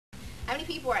How many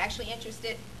people are actually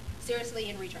interested seriously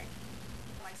in retraining?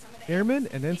 Airmen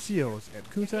and NCOs at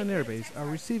Kunsan Air Base are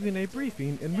receiving a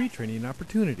briefing and retraining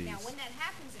opportunities.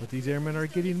 But these airmen are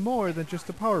getting more than just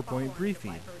a PowerPoint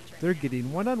briefing. They're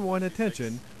getting one-on-one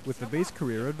attention with the base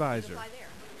career advisor.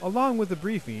 Along with the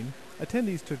briefing,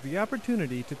 attendees took the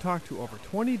opportunity to talk to over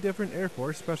 20 different Air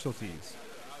Force specialties,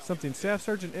 something Staff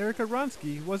Sergeant Erica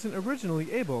Ronsky wasn't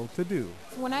originally able to do.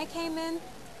 When I came in,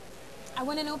 I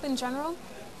went in open general,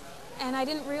 and I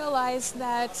didn't realize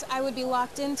that I would be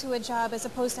locked into a job as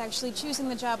opposed to actually choosing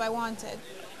the job I wanted.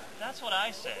 That's what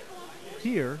I said.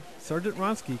 Here, Sergeant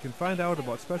Ronsky can find out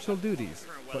about special duties,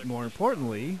 but more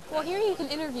importantly... Well, here you can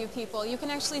interview people. You can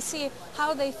actually see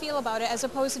how they feel about it as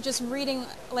opposed to just reading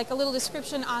like a little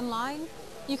description online.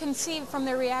 You can see from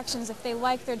their reactions if they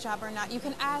like their job or not. You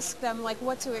can ask them like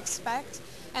what to expect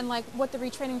and like what the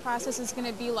retraining process is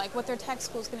going to be like, what their tech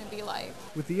school is going to be like.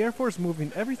 With the Air Force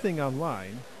moving everything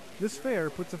online, this fair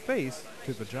puts a face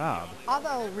to the job.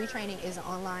 Although retraining is an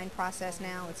online process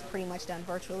now, it's pretty much done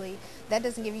virtually. That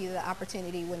doesn't give you the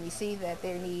opportunity when you see that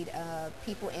they need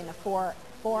people in a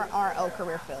 4RO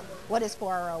career field. What is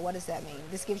 4RO? What does that mean?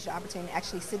 This gives you the opportunity to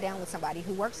actually sit down with somebody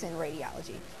who works in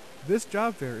radiology. This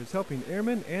job fair is helping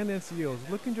airmen and NCOs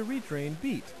looking to retrain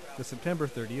beat the September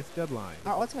 30th deadline.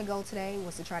 Our ultimate goal today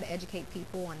was to try to educate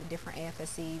people on the different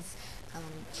AFSCs,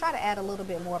 try to add a little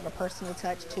bit more of a personal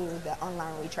touch to the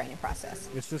online retraining process.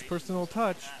 It's this personal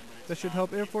touch that should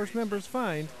help Air Force members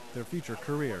find their future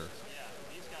career.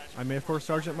 I'm Air Force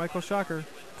Sergeant Michael Shocker,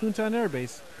 Kunsan Air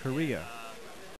Base, Korea.